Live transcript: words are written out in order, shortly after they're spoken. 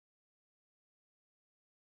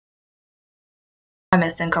I may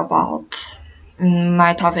think about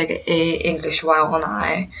my topic is English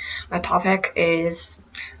 109. My topic is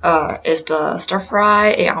the stir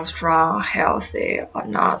fry in Armstrong healthy or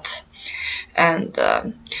not? And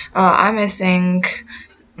I may think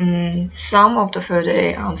some of the food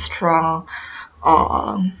in Armstrong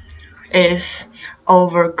is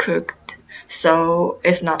overcooked, so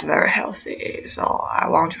it's not very healthy. So I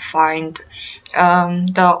want to find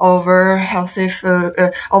the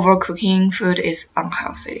overcooking food is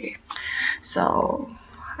unhealthy. So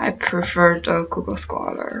I prefer the Google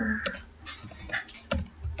Scholar.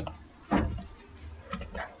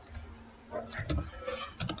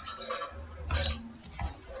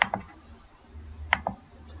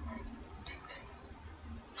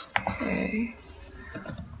 Okay.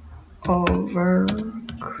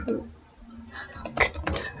 Overcooked food.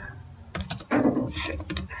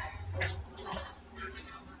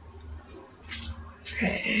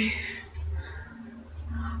 Okay.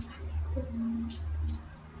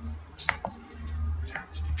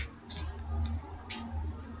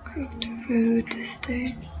 Cooked food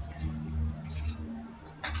state.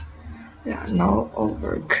 Yeah, no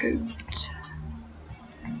overcooked.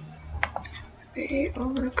 Maybe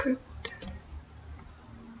overcooked.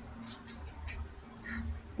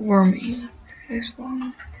 Warming. This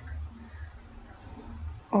one.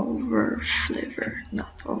 Over flavor,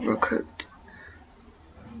 not overcooked.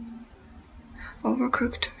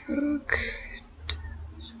 Overcooked food.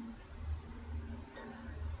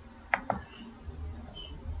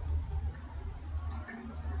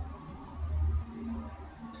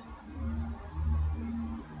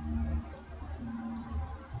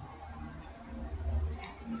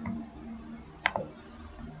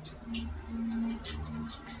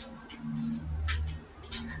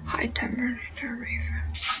 High temperature river.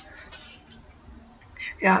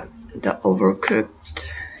 Yeah, the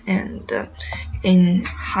overcooked and in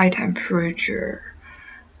high temperature,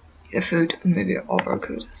 the food may be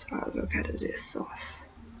overcooked. So I look at this sauce.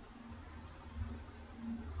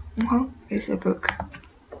 It's a book.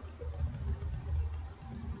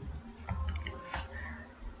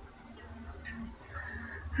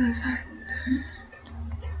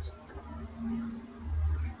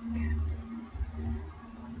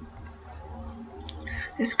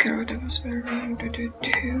 This carrot was very due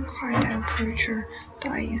to high temperature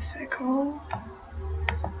dying cycle.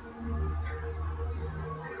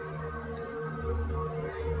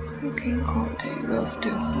 Cooking quality will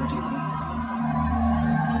still study.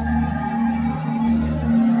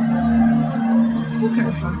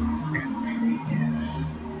 Okay, fine.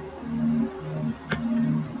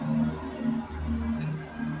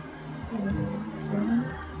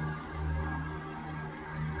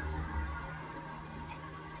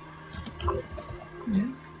 Yeah.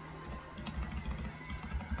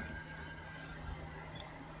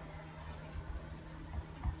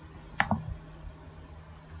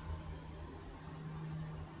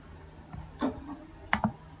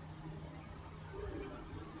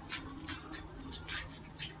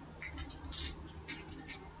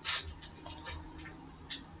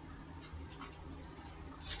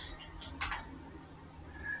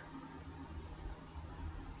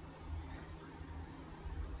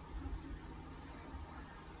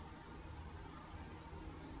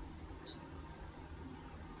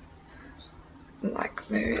 Like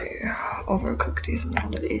maybe overcooked is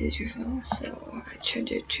not easy to find, so I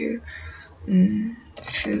change it to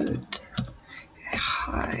food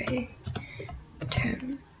high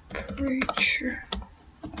temperature.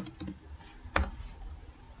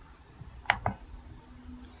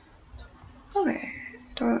 Okay,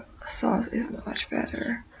 the sauce is much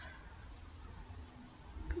better.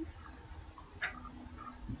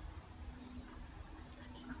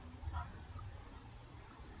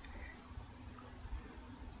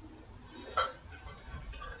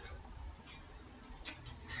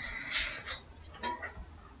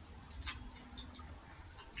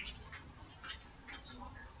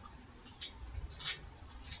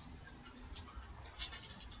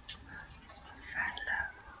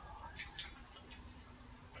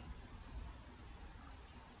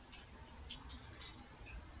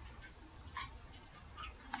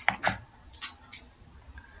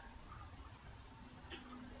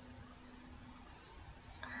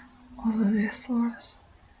 Also this sauce.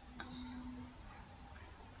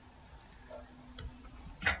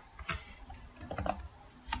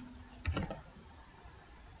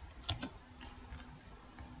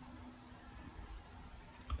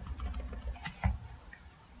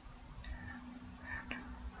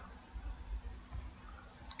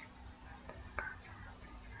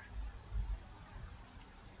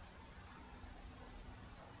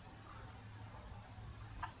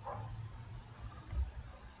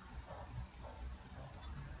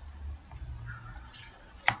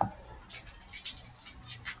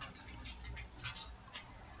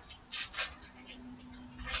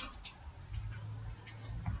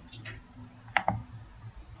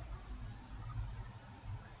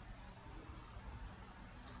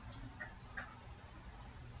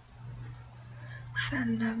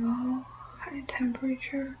 and level, high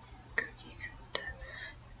temperature, cooking, and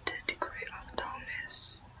the degree of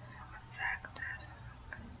dullness affected.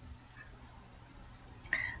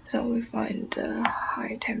 So we find the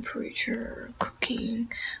high temperature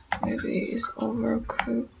cooking maybe is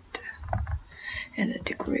overcooked, and the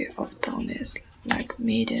degree of dullness like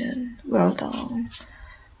medium, well done,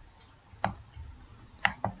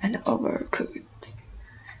 and overcooked.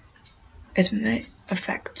 It may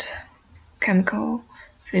affect chemical,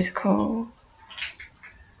 physical,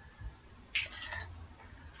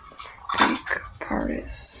 big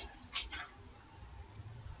parties.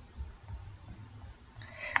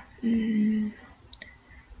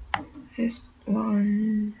 This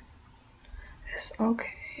one is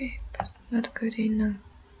okay, but not good enough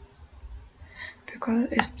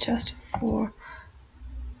because it's just for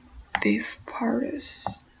beef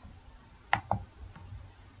parties.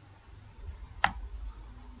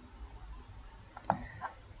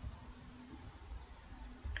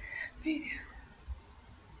 Medium.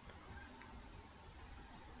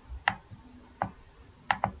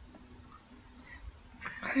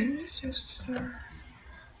 Okay, this is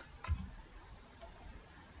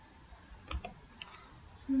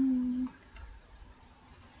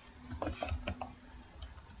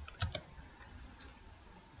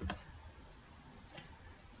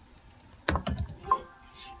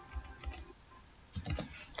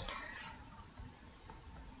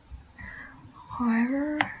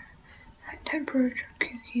However, high temperature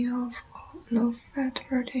cooking of low-fat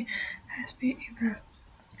protein has been evaluated.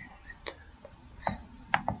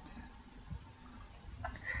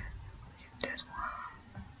 That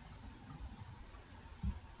one.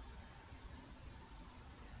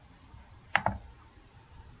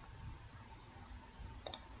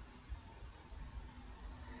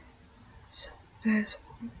 So this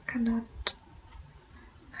one cannot.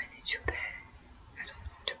 I need to pay. I don't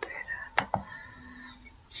want to pay that.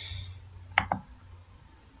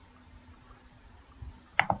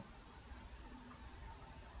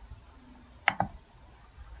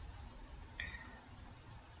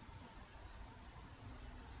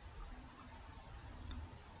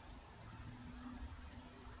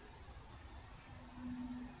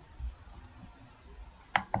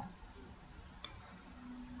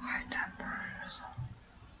 High numbers.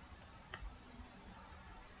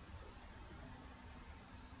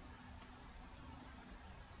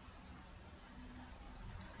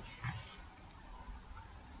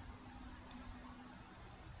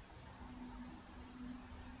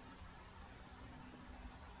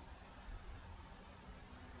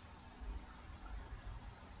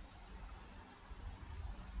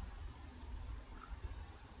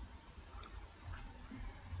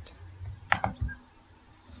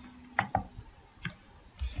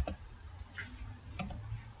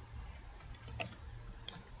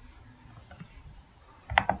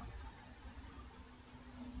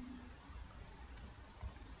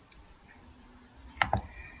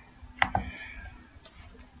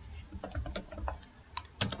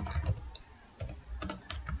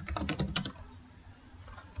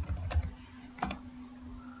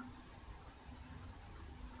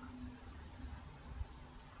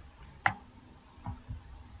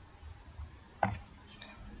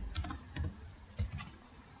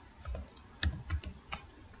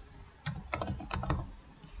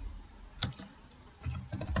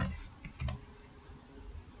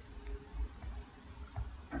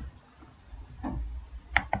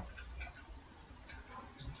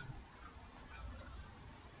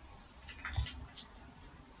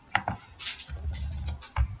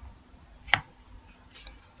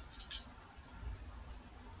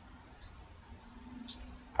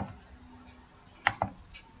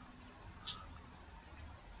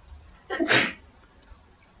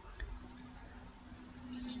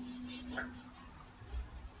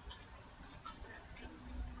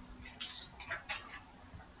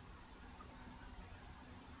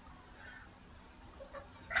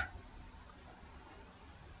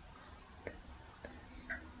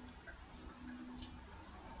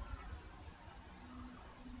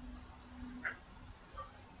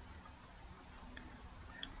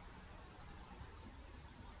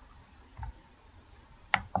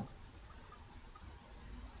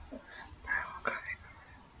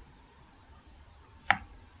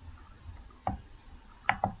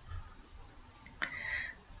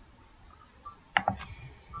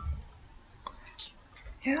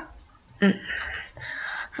 Yeah.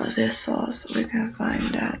 For this source, we can find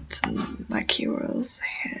that mercurial's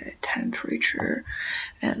temperature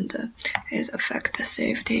and its affect the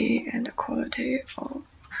safety and the quality of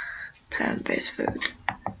plant-based food.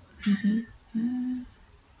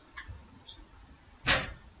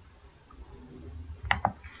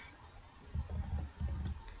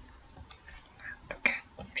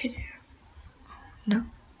 PDF. No.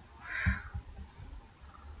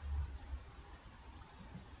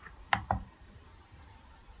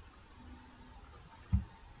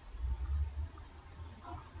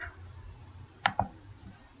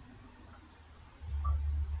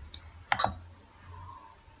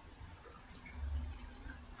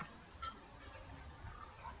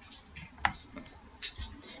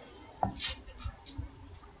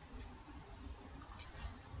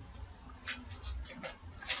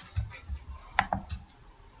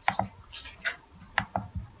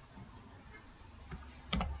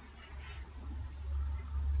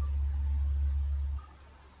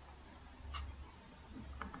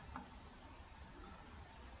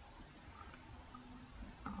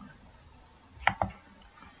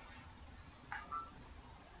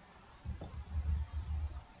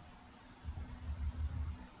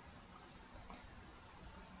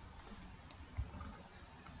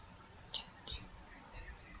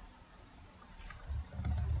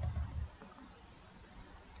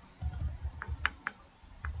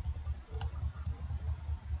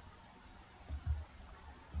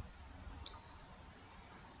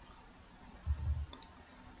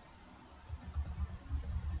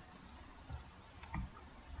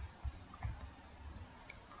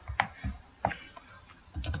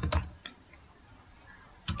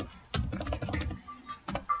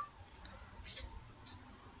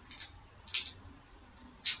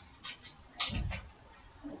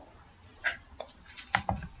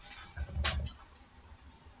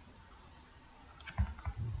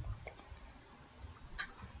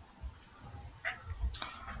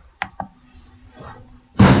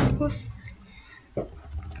 Oops.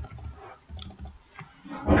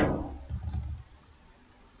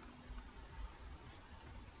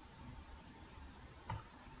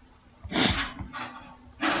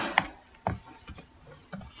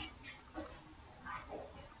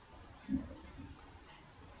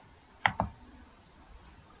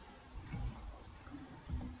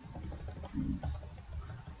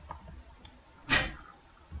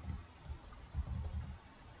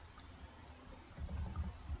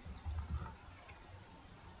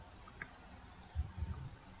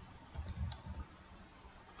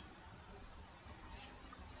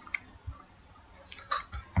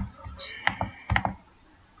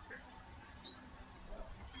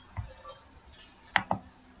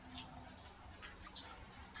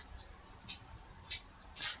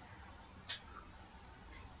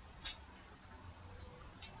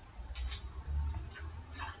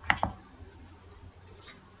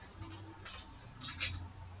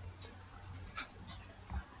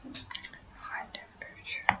 High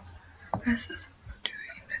temperature. Methods for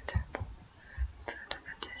doing the temp. Put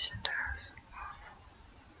addition tiles off.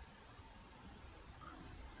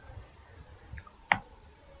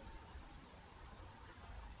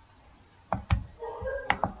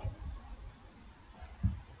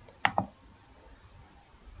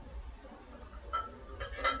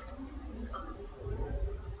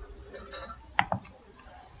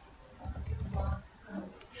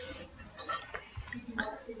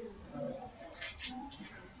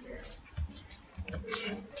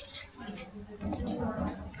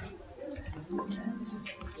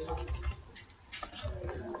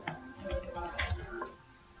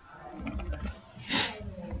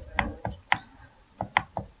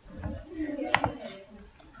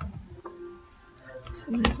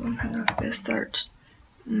 So this one cannot be searched.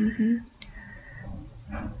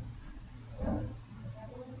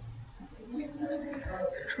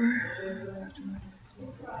 Sure.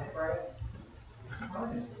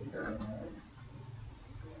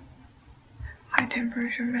 High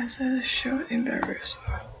temperature method shown in various.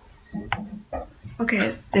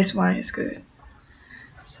 Okay, this one is good.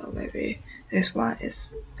 So maybe this one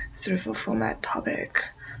is suitable for my topic,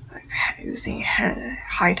 like using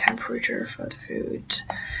high temperature for the food,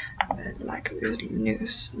 like with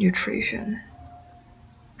nutrition.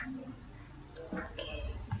 Okay.